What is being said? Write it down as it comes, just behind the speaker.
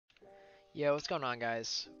Yo, what's going on,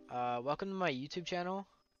 guys? Welcome to my YouTube channel.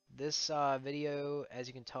 This video, as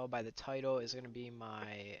you can tell by the title, is going to be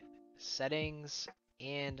my settings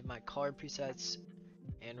and my color presets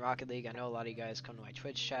in Rocket League. I know a lot of you guys come to my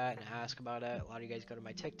Twitch chat and ask about it. A lot of you guys go to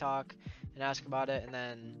my TikTok and ask about it, and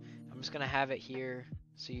then I'm just going to have it here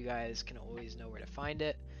so you guys can always know where to find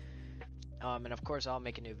it. And of course, I'll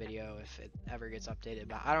make a new video if it ever gets updated,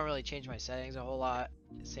 but I don't really change my settings a whole lot.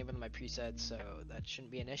 Same with my presets, so that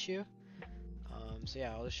shouldn't be an issue. So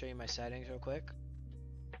yeah, I'll just show you my settings real quick.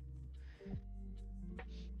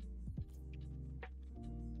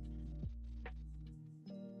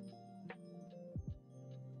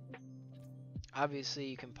 Obviously,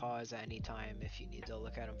 you can pause at any time if you need to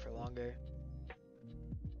look at them for longer.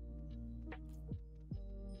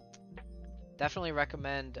 Definitely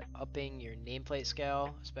recommend upping your nameplate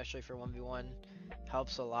scale, especially for 1v1.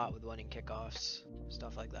 Helps a lot with winning kickoffs,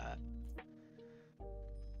 stuff like that.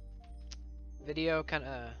 Video kind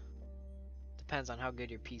of depends on how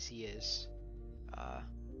good your PC is. But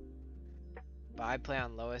I play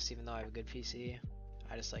on lowest even though I have a good PC.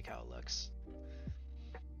 I just like how it looks.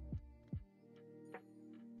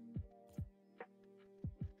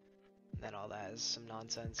 And then all that is some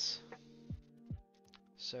nonsense.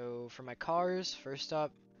 So for my cars, first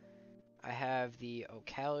up, I have the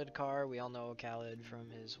Ocalid car. We all know Ocalid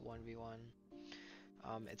from his 1v1.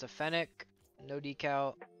 It's a Fennec, no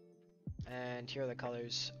decal, and here are the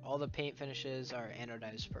colors. All the paint finishes are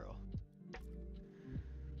anodized pearl.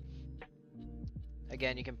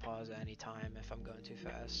 Again, you can pause at any time if I'm going too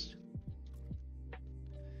fast.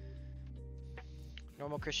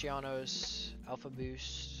 Normal Cristianos, Alpha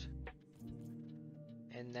Boost.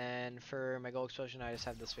 And then for my goal explosion, I just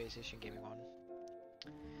have the Space Station Gaming one.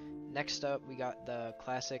 Next up, we got the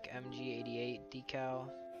classic MG88 decal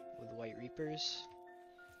with white Reapers.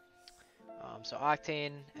 So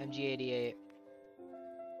Octane, MG88,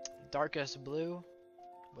 darkest blue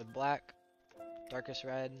with black, darkest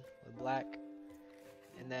red with black,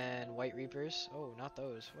 and then white Reapers. Oh, not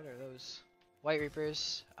those. What are those? White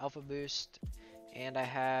Reapers, Alpha Boost, and I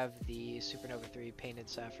have the Supernova 3 painted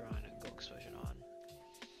saffron and gold explosion on.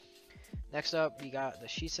 Next up, we got the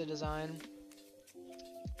Shisa design,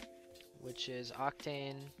 which is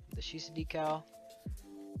Octane, the Shisa decal.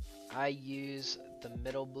 I use the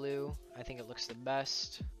middle blue. I think it looks the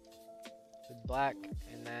best with black,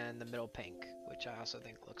 and then the middle pink, which I also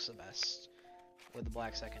think looks the best with the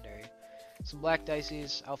black secondary. Some black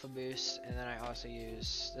Dices, Alpha Boost, and then I also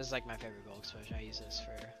use, this is like my favorite gold explosion. I use this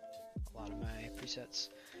for a lot of my presets.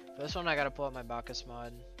 For this one, I gotta pull up my Bacchus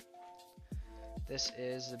mod. This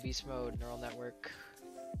is the Beast Mode Neural Network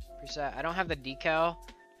preset. I don't have the decal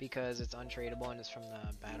because it's untradeable and it's from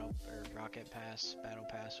the Battle or Rocket Pass, Battle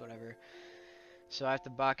Pass, whatever. So I have to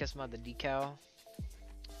Bacchus mod the decal.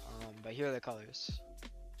 But here are the colors.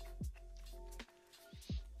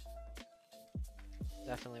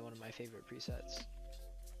 Definitely one of my favorite presets.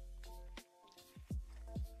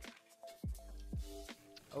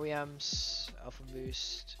 OEMs, Alpha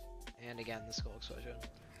Boost, and again the Skull Explosion.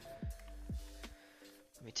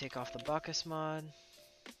 Let me take off the Bacchus mod.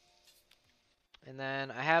 And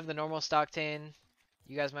then I have the normal Stocktane.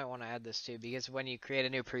 You guys might want to add this too, because when you create a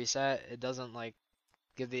new preset, it doesn't like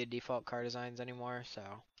give the default car designs anymore, so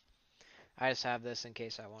I just have this in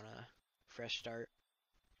case I want a fresh start.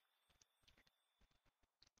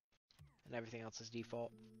 And everything else is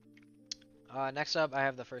default. Next up, I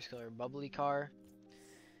have the first color Bubbly car.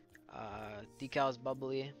 Decal is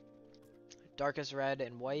bubbly, darkest red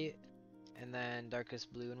and white, and then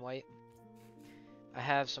darkest blue and white. I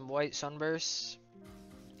have some white sunbursts,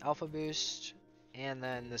 Alpha Boost, and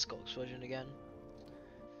then this gold explosion again.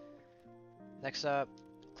 Next up,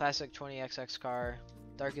 classic 20XX car,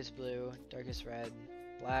 darkest blue, darkest red,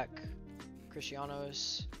 black,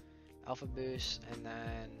 Cristianos, Alpha Boost, and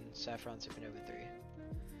then Saffron Supernova 3.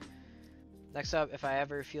 Next up, if I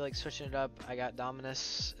ever feel like switching it up, I got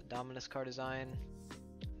Dominus car design,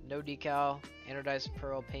 no decal, anodized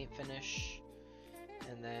pearl paint finish,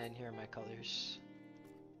 and then here are my colors.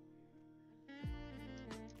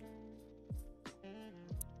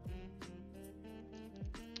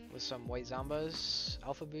 With some white Zombas,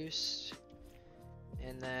 Alpha Boost,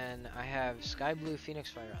 and then I have Sky Blue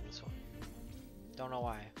Phoenix Fire on this one. Don't know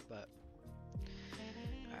why, but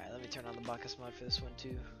alright, let me turn on the Bacchus mod for this one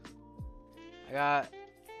too. I got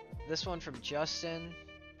this one from Justin.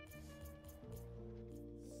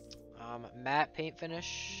 Matte paint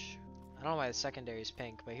finish. I don't know why the secondary is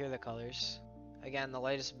pink, but here are the colors. Again, the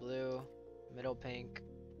lightest blue, middle pink,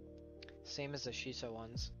 same as the Shisa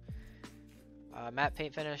ones. Matte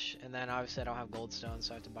paint finish, and then obviously I don't have goldstone,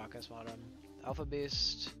 so I have to Bacchus mod them. Alpha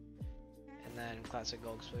Boost, and then classic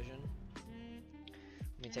gold explosion.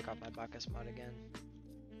 Let me take off my Bacchus mod again.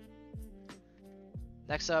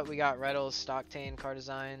 Next up, we got Reddle's Stocktane car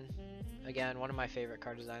design. Again, one of my favorite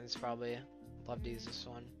car designs, probably. Love to use this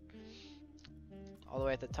one. All the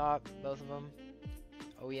way at the top, both of them.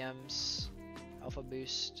 OEMs, Alpha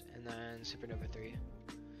Boost, and then Supernova 3.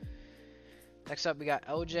 Next up, we got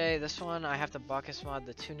LJ. This one, I have to Bacchus mod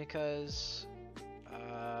the Tunicas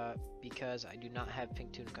because I do not have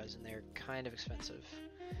pink Tunicas, and they're kind of expensive.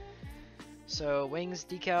 So, wings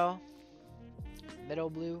decal, middle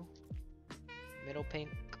blue, middle pink,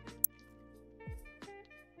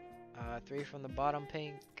 3 from the bottom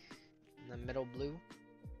pink, and then middle blue.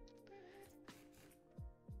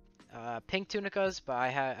 Pink Tunicas, but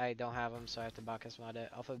I don't have them, so I have to Bacchus mod it.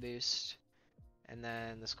 Alpha Boost, and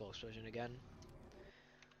then the Skull Explosion again.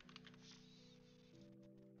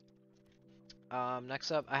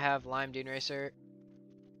 Next up, I have Lime Dune Racer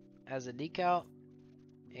as a decal.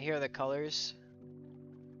 And here are the colors.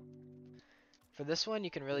 For this one, you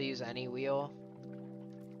can really use any wheel.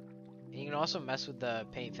 And you can also mess with the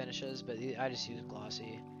paint finishes, but I just use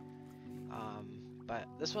glossy. But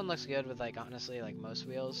this one looks good with, like, honestly, like most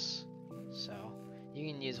wheels. So you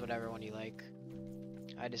can use whatever one you like.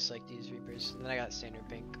 I just like to use Reapers. And then I got standard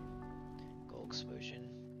pink gold explosion.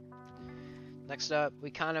 Next up, we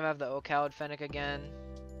kind of have the Ocalid Fennec again,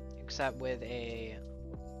 except with a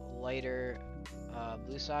lighter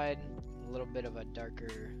blue side, a little bit of a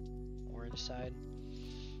darker orange side.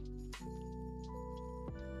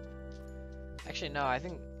 Actually, no, I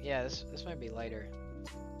think, yeah, this might be lighter.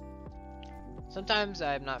 Sometimes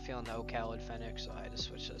I'm not feeling the Ocalid Fennec, so I just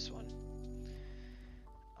switch this one.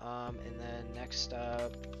 And then next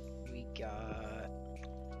up, we got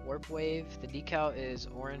Warp Wave. The decal is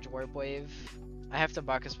orange Warp Wave. I have to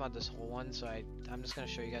Bacchus mod this whole one, so I'm just going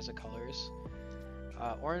to show you guys the colors.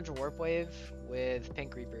 Orange Warp Wave with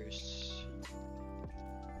pink Reapers.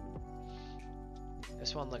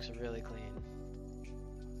 This one looks really clean.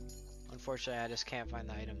 Unfortunately, I just can't find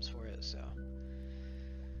the items for it, so.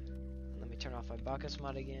 Let me turn off my Bacchus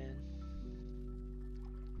mod again.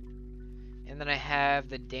 And then I have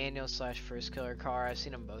the Daniel / First Killer car. I've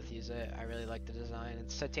seen them both use it. I really like the design.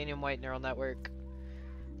 It's titanium white neural network.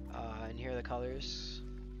 And here are the colors.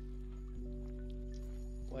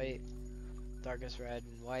 White, darkest red,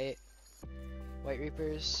 and white. White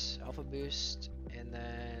Reapers, Alpha Boost, and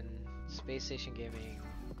then Space Station Gaming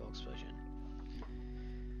Gold Explosion.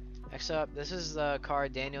 Next up, this is the car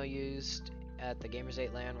Daniel used at the Gamers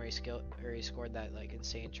 8 LAN where he scored that like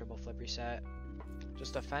insane triple flip reset.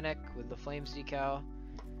 Just a Fennec with the Flames decal,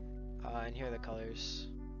 and here are the colors.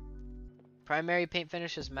 Primary paint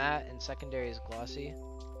finish is matte, and secondary is glossy.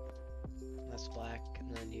 That's black,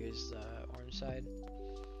 and then here's the orange side.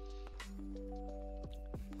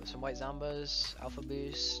 With some white Zombas, Alpha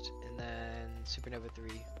Boost, and then Supernova 3.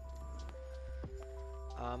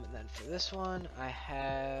 And then for this one, I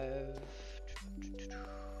have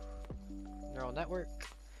Neural Network.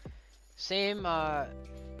 Same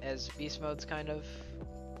as Beast Mode's kind of,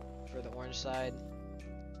 for the orange side.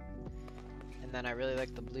 And then I really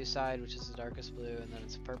like the blue side, which is the darkest blue, and then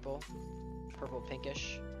it's purple. Purple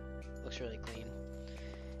pinkish. Looks really clean.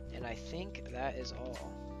 And I think that is all.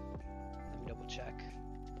 Let me double check.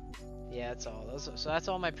 Yeah, that's all. So that's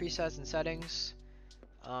all my presets and settings.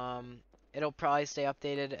 It'll probably stay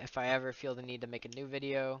updated. If I ever feel the need to make a new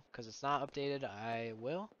video, because it's not updated, I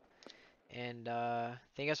will. And thank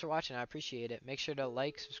you guys for watching. I appreciate it. Make sure to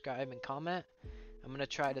like, subscribe, and comment. I'm going to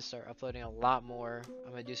try to start uploading a lot more.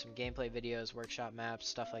 I'm going to do some gameplay videos, workshop maps,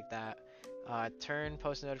 stuff like that. Turn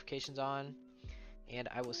post notifications on. And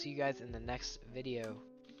I will see you guys in the next video.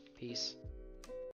 Peace.